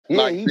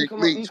Yeah, like Big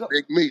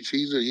Meech.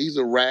 He's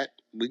a rat.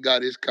 We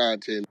got his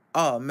content.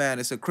 Oh man,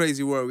 it's a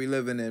crazy world we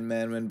living in,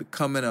 man. When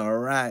becoming a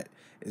rat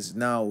is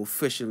now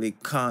officially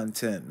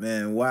content,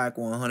 man.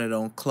 Wack100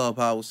 on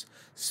Clubhouse,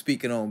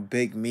 speaking on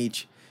Big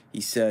Meech. He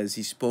says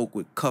he spoke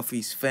with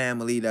Cuffy's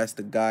family. That's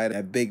the guy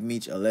that Big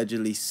Meech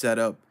allegedly set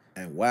up.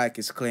 And Wack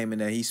is claiming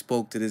that he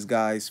spoke to this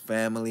guy's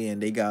family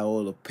and they got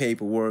all the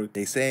paperwork.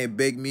 They saying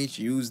Big Meech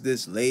used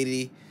this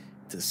lady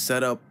to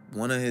set up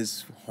one of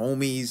his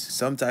homies,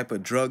 some type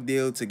of drug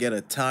deal to get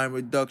a time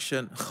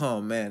reduction. Oh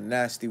man,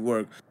 nasty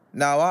work.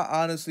 Now,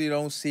 I honestly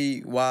don't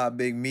see why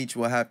Big Meech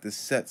will have to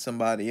set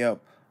somebody up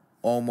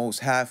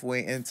almost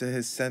halfway into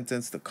his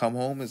sentence to come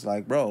home. It's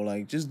like, bro,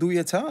 like, just do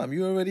your time.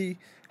 You already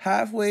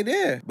halfway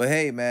there. But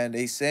hey, man,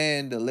 they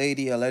saying the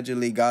lady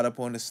allegedly got up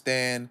on the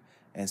stand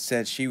and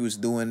said she was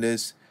doing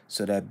this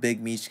so that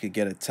Big Meech could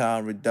get a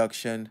time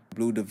reduction.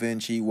 Blue Da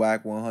Vinci,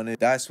 Wack100.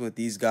 That's what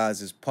these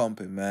guys is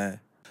pumping, man.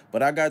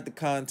 But I got the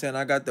content,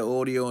 I got the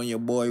audio on your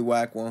boy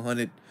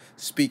Wack100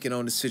 speaking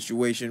on the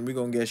situation. We're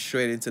going to get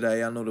straight into that.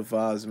 Y'all know the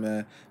vibes,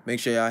 man. Make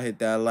sure y'all hit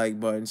that like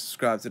button,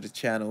 subscribe to the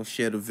channel,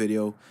 share the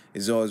video.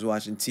 It's always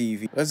watching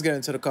TV. Let's get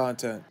into the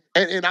content.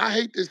 And I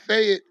hate to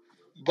say it,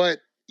 but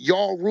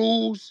y'all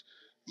rules,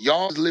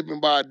 y'all's living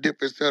by a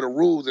different set of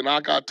rules. And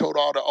I got told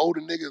all the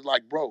older niggas,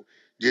 like, bro,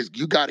 just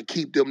you got to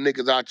keep them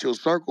niggas out your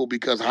circle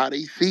because how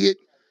they see it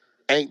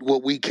ain't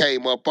what we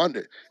came up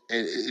under.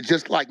 And it's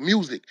just like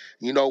music.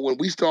 You know, when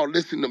we start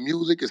listening to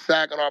music and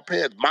sagging our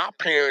pants, my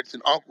parents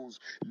and uncles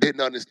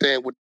didn't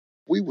understand what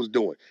we was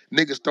doing.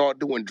 Niggas start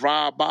doing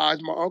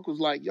drive-bys. My uncle's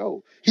like,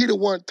 yo, he the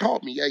one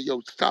taught me, hey,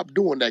 yo, stop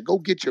doing that. Go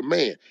get your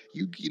man.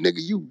 You nigga,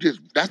 you just,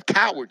 that's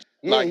cowards.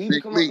 Yeah, like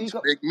Big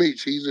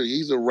Meech,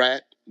 he's a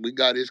rat. We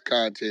got his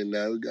content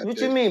now. What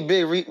you mean,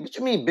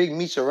 Big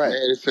Meech a rat?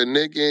 Man, it's a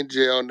nigga in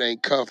jail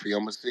named Cuffy.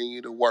 I'm gonna send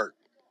you to work,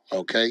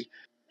 okay?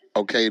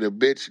 Okay, the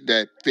bitch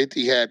that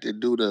 50 had to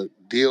do the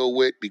deal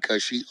with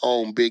because she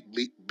owned Big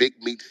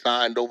Meech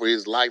signed over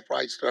his life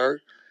rights to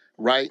her,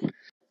 right?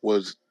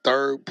 Was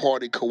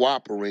third-party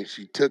cooperating.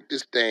 She took the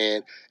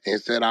stand and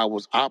said I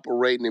was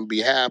operating in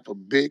behalf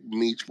of Big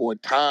Meech for a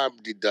time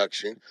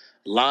deduction.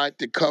 Lied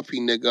to Cuffy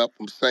nigga up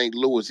from St.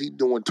 Louis. He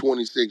doing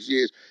 26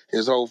 years.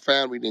 His whole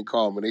family didn't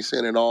call me. They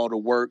sent in all the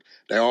work.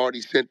 They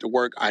already sent the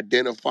work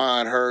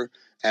identifying her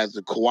as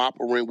a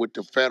cooperant with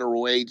the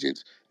federal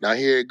agents. Now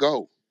here it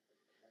go.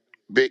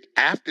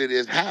 After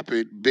this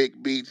happened,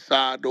 Big Meech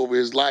signed over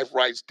his life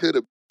rights to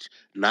the bitch,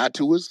 not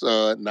to his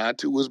son, not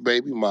to his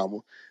baby mama,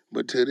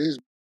 but to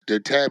the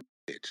tab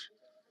bitch.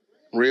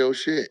 Real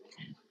shit.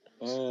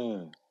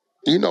 You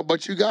know,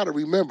 but you gotta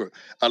remember,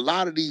 a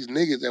lot of these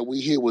niggas that we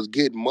hear was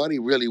getting money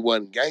really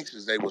wasn't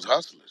gangsters, they was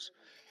hustlers.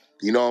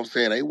 You know what I'm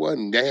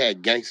saying? They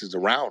had gangsters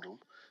around them,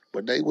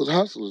 but they was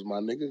hustlers, my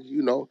niggas,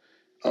 you know.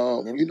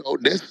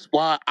 This is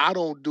why I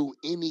don't do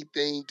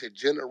anything to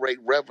generate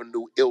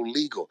revenue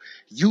illegal.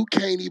 You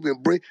can't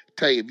even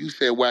tell you, if you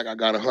said, Wack, I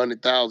got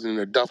 100,000 in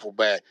a duffel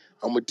bag,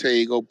 I'm gonna tell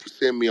you, go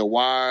send me a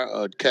wire,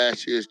 a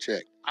cashier's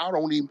check. I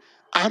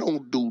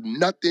don't do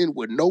nothing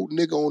with no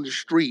nigga on the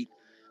street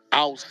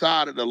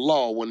outside of the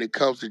law when it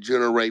comes to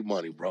generate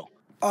money, bro.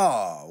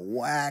 Oh,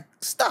 Wack,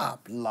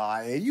 stop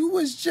lying. You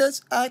was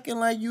just acting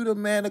like you the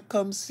man to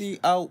come see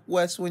out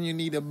west when you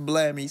need a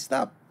blammy.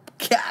 Stop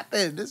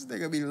capping. This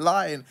nigga be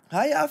lying.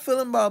 How y'all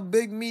feeling about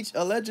Big Meech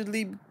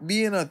allegedly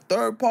being a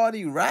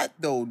third-party rat,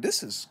 though?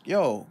 This is,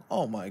 yo,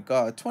 oh my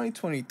God.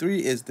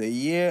 2023 is the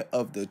year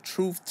of the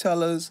truth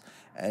tellers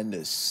and the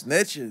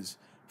snitches.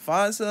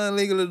 Find something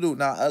legal to do.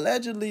 Now,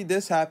 allegedly,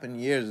 this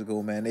happened years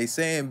ago, man. They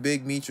saying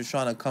Big Meech was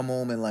trying to come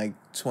home in like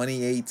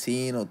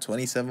 2018 or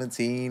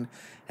 2017.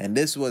 And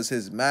this was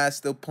his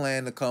master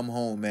plan to come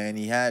home, man.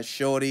 He had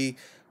Shorty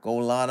go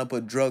line up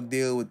a drug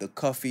deal with the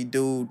Cuffy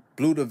dude.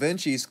 Blue Da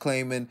Vinci's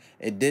claiming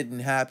it didn't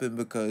happen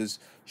because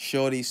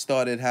Shorty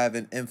started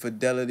having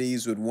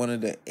infidelities with one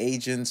of the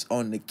agents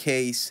on the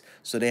case.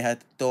 So they had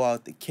to throw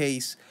out the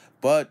case.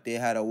 But they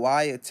had a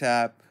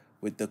wiretap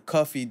with the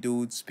Cuffy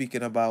dude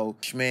speaking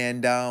about Schman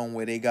down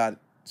where they got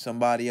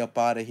somebody up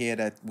out of here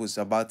that was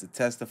about to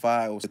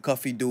testify. The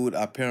Cuffy dude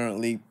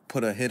apparently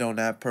put a hit on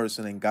that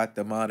person and got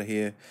them out of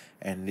here.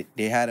 And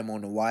they had him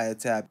on the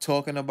wiretap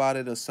talking about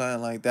it or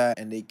something like that.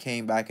 And they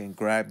came back and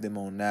grabbed him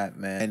on that,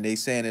 man. And they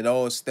saying it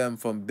all stemmed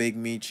from Big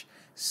Meech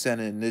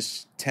sending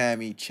this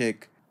Tammy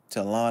chick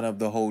to line up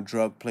the whole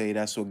drug play.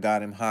 That's what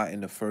got him hot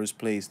in the first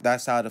place.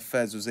 That's how the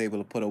feds was able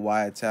to put a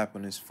wiretap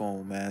on his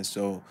phone, man.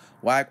 So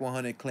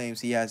Wack100 claims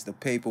he has the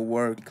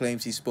paperwork. He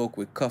claims he spoke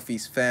with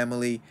Cuffy's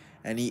family.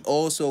 And he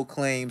also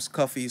claims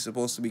Cuffy's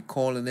supposed to be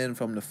calling in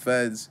from the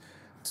feds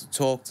to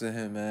talk to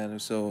him, man.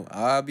 So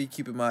I'll be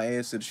keeping my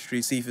ears to the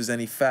street, see if there's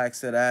any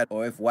facts to that,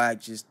 or if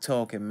Wack just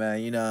talking,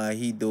 man. You know how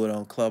he do it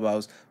on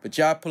Clubhouse. But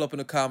y'all pull up in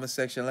the comment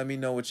section. Let me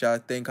know what y'all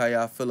think, how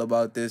y'all feel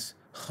about this.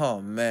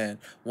 Oh, man.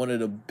 One of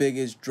the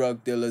biggest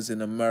drug dealers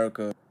in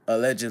America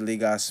allegedly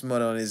got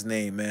smut on his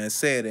name, man.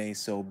 Say it ain't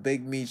so.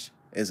 Big Meech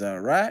is a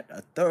rat,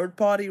 a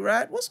third-party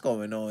rat? What's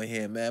going on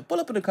here, man? Pull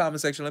up in the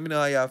comment section. Let me know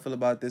how y'all feel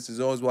about this. As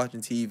always,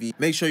 watching TV.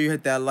 Make sure you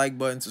hit that like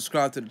button,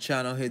 subscribe to the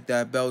channel, hit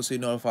that bell so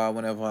you're notified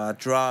whenever I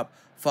drop.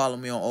 Follow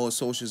me on all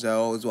socials at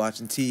Always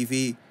Watching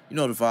TV. You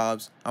know the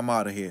vibes. I'm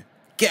out of here.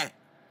 Gang!